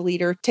require the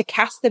leader to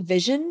cast the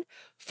vision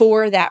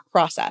for that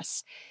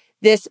process.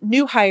 This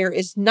new hire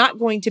is not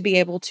going to be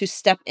able to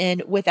step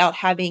in without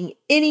having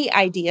any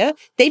idea.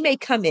 They may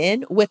come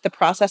in with the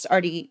process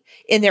already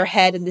in their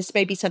head, and this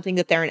may be something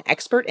that they're an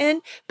expert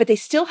in, but they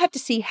still have to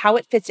see how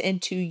it fits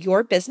into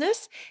your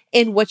business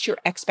and what your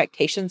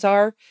expectations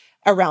are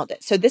around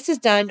it. So this is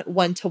done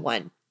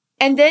one-to-one.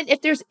 And then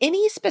if there's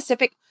any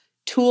specific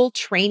tool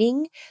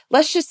training,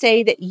 let's just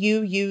say that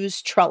you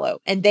use Trello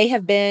and they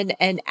have been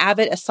an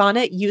avid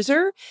Asana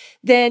user,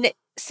 then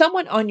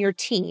someone on your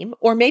team,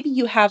 or maybe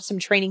you have some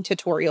training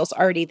tutorials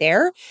already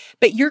there,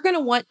 but you're going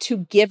to want to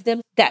give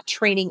them that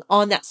training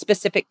on that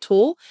specific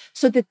tool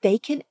so that they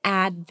can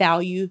add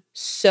value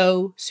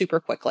so super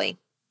quickly.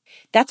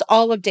 That's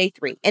all of day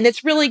 3. And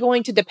it's really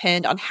going to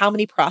depend on how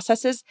many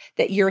processes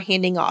that you're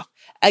handing off.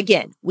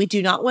 Again, we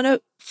do not want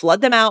to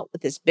flood them out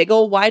with this big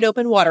old wide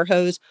open water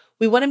hose.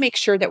 We want to make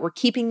sure that we're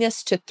keeping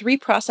this to 3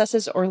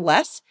 processes or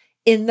less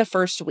in the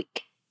first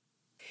week.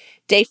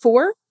 Day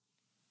 4,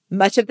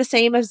 much of the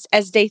same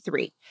as day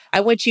 3. I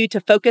want you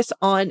to focus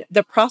on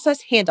the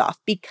process handoff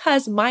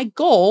because my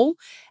goal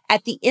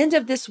at the end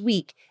of this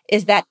week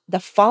is that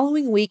the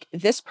following week,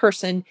 this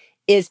person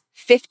is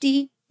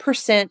 50%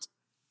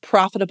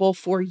 profitable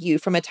for you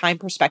from a time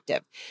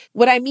perspective.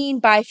 What I mean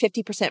by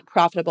 50%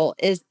 profitable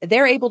is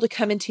they're able to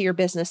come into your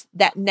business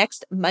that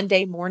next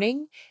Monday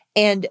morning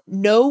and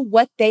know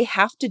what they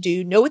have to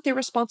do, know what their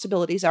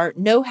responsibilities are,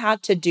 know how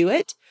to do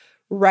it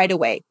right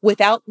away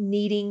without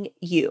needing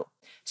you.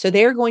 So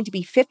they're going to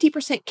be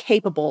 50%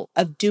 capable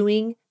of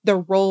doing the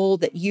role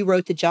that you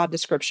wrote the job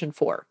description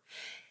for.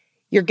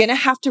 You're going to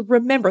have to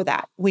remember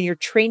that when you're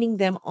training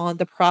them on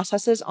the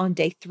processes on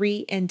day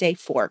 3 and day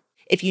 4.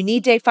 If you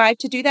need day 5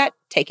 to do that,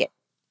 take it.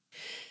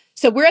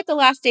 So we're at the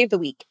last day of the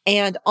week.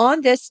 And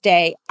on this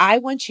day, I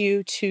want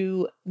you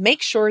to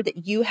make sure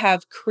that you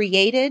have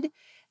created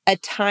a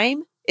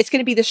time. It's going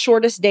to be the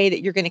shortest day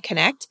that you're going to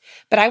connect,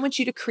 but I want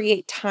you to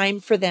create time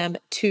for them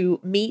to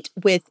meet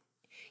with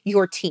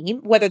your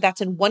team, whether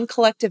that's in one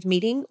collective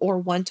meeting or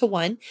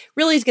one-to-one.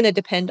 Really is going to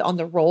depend on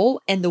the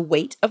role and the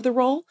weight of the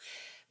role.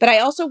 But I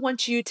also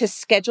want you to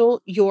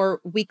schedule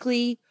your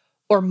weekly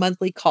or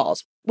monthly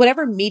calls.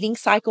 Whatever meeting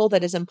cycle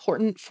that is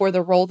important for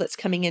the role that's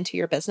coming into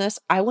your business,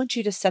 I want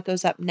you to set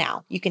those up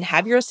now. You can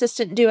have your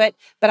assistant do it,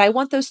 but I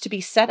want those to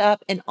be set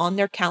up and on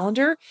their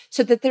calendar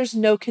so that there's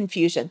no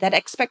confusion, that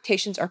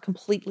expectations are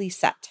completely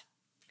set.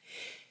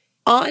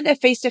 On a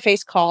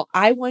face-to-face call,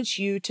 I want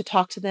you to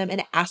talk to them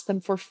and ask them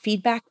for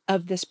feedback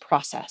of this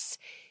process.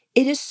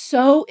 It is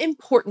so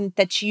important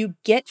that you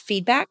get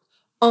feedback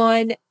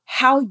on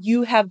how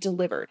you have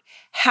delivered,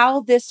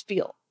 how they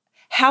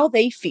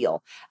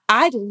feel.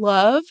 I'd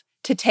love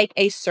to take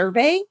a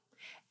survey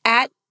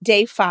at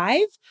day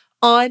 5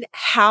 on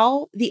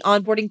how the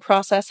onboarding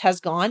process has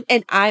gone.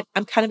 And I'm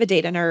kind of a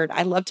data nerd.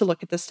 I love to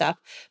look at this stuff,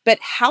 but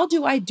how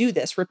do I do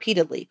this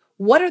repeatedly?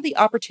 What are the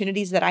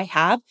opportunities that I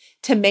have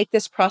to make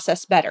this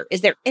process better?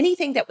 Is there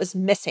anything that was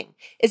missing?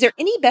 Is there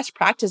any best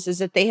practices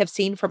that they have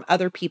seen from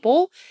other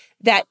people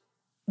that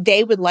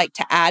they would like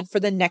to add for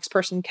the next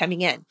person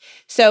coming in?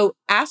 So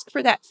ask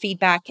for that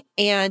feedback.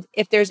 And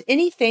if there's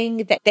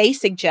anything that they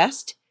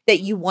suggest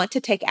that you want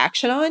to take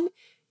action on,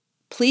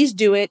 please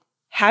do it.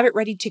 Have it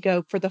ready to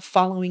go for the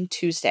following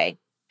Tuesday.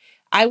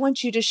 I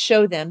want you to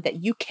show them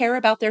that you care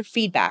about their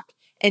feedback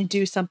and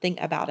do something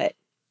about it.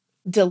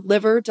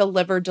 Deliver,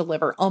 deliver,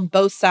 deliver on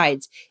both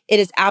sides. It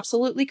is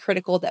absolutely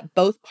critical that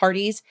both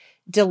parties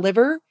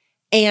deliver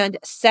and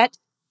set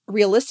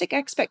realistic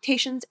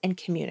expectations and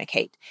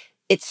communicate.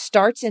 It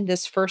starts in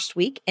this first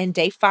week, and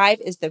day 5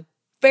 is the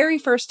very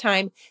first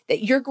time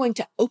that you're going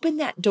to open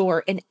that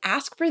door and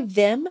ask for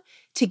them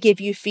to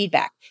give you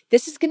feedback.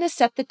 This is going to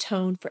set the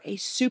tone for a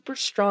super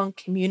strong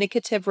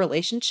communicative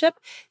relationship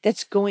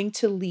that's going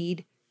to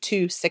lead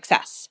to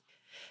success.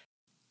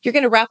 You're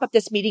going to wrap up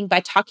this meeting by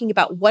talking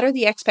about what are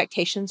the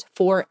expectations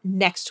for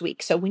next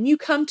week. So when you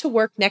come to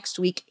work next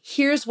week,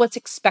 here's what's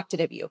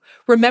expected of you.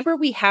 Remember,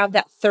 we have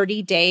that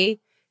 30-day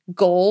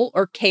goal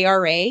or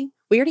KRA.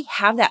 We already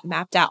have that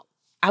mapped out.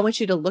 I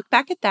want you to look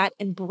back at that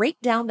and break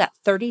down that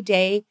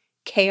 30-day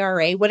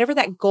KRA, whatever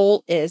that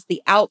goal is,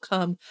 the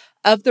outcome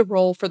of the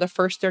role for the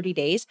first 30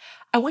 days.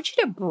 I want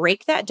you to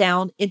break that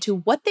down into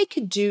what they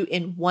could do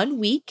in 1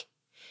 week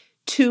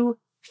to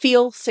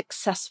feel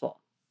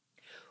successful.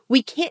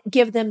 We can't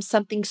give them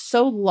something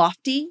so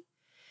lofty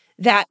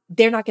that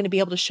they're not going to be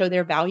able to show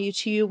their value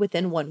to you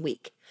within 1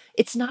 week.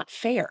 It's not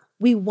fair.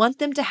 We want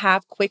them to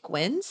have quick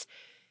wins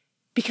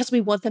because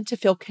we want them to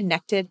feel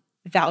connected,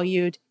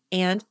 valued,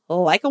 and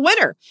like a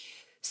winner.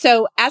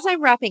 So as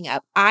I'm wrapping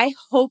up, I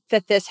hope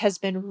that this has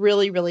been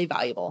really, really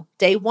valuable.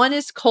 Day 1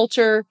 is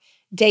culture.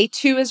 Day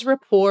 2 is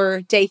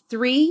rapport. Day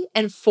 3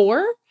 and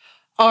 4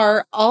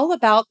 are all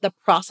about the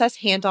process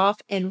handoff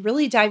and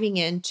really diving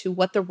into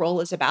what the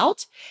role is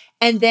about.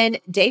 And then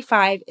day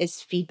 5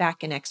 is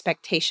feedback and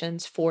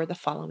expectations for the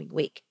following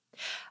week.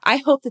 I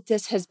hope that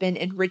this has been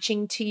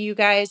enriching to you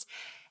guys.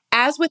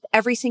 As with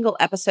every single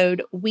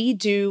episode, we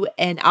do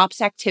an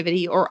ops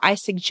activity, or I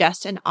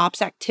suggest an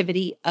ops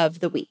activity of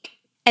the week.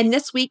 And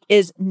this week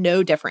is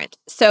no different.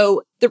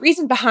 So the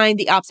reason behind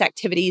the ops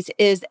activities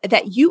is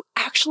that you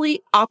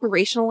actually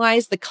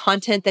operationalize the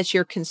content that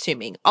you're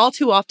consuming. All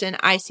too often,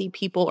 I see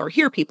people or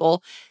hear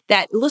people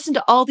that listen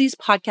to all these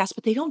podcasts,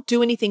 but they don't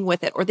do anything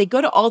with it, or they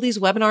go to all these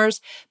webinars,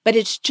 but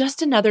it's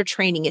just another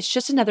training. It's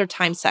just another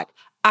time suck.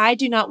 I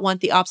do not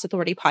want the Ops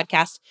Authority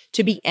podcast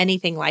to be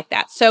anything like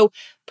that. So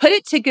put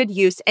it to good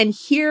use. And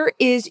here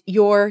is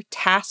your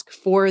task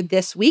for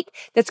this week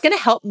that's going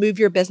to help move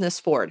your business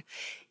forward.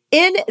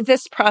 In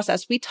this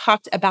process, we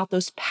talked about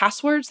those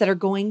passwords that are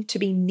going to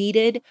be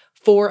needed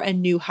for a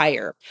new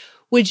hire.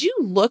 Would you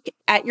look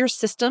at your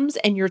systems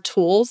and your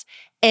tools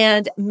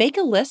and make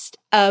a list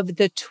of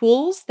the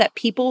tools that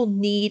people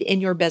need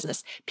in your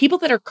business, people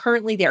that are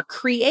currently there?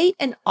 Create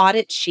an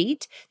audit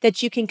sheet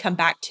that you can come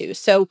back to.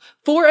 So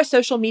for a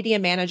social media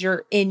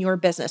manager in your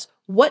business,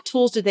 what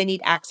tools do they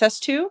need access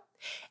to?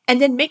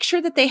 And then make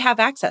sure that they have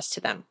access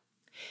to them.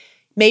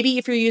 Maybe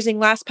if you're using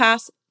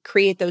LastPass,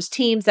 create those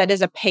teams. That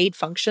is a paid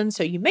function,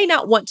 so you may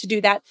not want to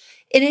do that.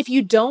 And if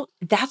you don't,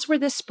 that's where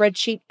this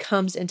spreadsheet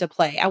comes into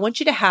play. I want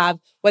you to have,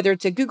 whether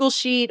it's a Google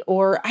sheet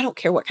or I don't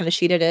care what kind of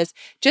sheet it is,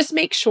 just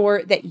make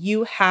sure that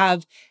you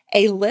have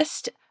a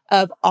list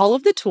of all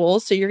of the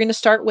tools. So you're going to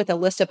start with a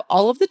list of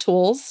all of the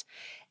tools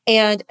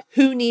and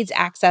who needs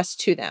access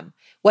to them,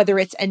 whether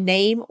it's a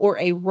name or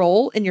a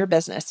role in your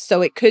business.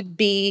 So it could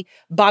be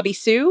Bobby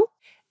Sue,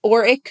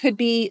 or it could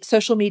be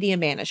social media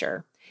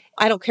manager.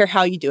 I don't care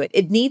how you do it.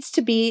 It needs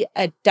to be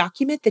a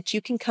document that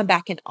you can come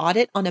back and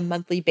audit on a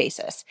monthly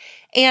basis.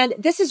 And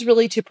this is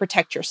really to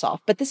protect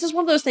yourself. But this is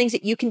one of those things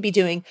that you can be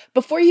doing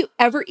before you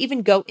ever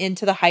even go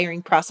into the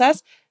hiring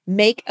process.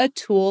 Make a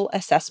tool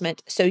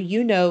assessment so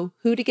you know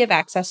who to give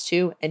access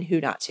to and who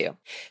not to.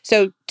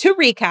 So to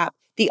recap,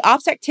 the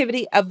ops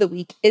activity of the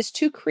week is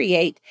to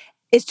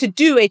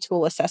do a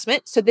tool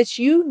assessment so that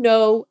you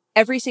know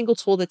every single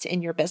tool that's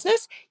in your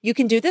business. You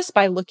can do this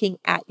by looking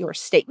at your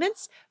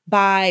statements,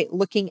 by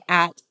looking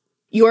at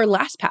your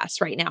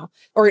LastPass right now,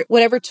 or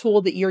whatever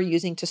tool that you're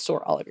using to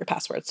store all of your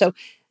passwords. So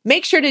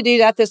make sure to do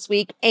that this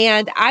week.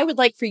 And I would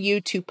like for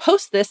you to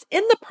post this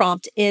in the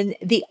prompt in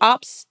the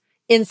Ops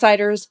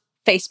Insiders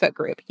Facebook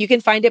group. You can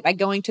find it by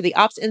going to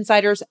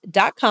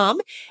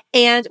theopsinsiders.com,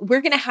 and we're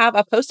going to have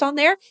a post on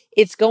there.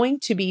 It's going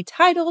to be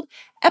titled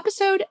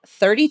Episode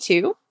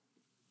 32.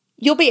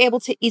 You'll be able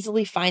to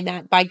easily find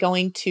that by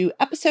going to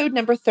episode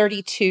number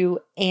 32,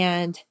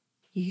 and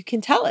you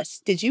can tell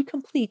us, did you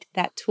complete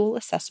that tool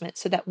assessment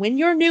so that when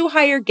your new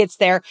hire gets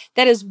there,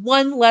 that is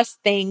one less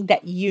thing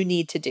that you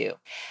need to do.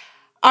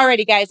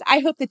 Alrighty, guys, I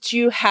hope that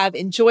you have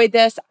enjoyed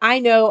this. I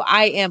know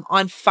I am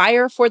on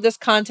fire for this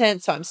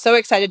content, so I'm so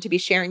excited to be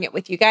sharing it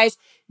with you guys.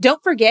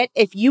 Don't forget,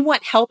 if you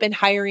want help in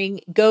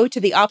hiring, go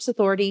to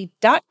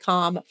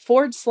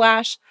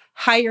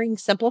theopsauthority.com/hiring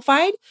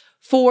simplified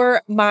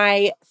for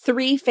my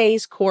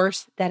 3-phase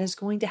course that is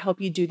going to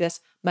help you do this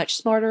much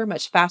smarter,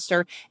 much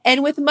faster,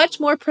 and with much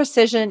more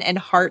precision and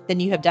heart than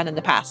you have done in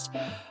the past.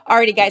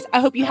 Alrighty, guys, I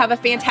hope you have a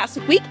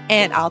fantastic week,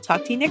 and I'll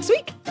talk to you next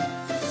week.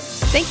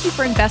 Thank you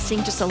for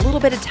investing just a little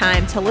bit of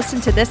time to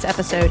listen to this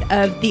episode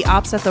of the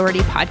Ops Authority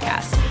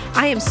podcast.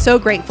 I am so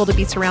grateful to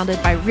be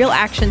surrounded by real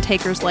action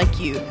takers like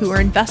you who are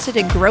invested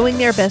in growing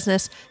their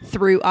business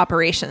through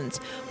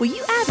operations. Will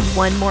you add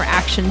one more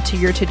action to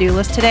your to-do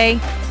list today?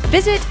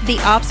 Visit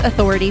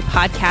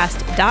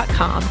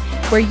theopsauthoritypodcast.com,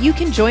 where you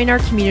can join our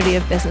community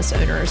of business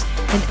owners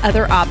and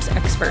other ops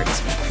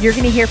experts. You're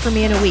going to hear from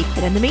me in a week,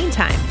 but in the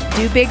meantime,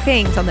 do big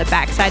things on the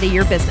backside of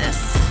your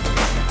business.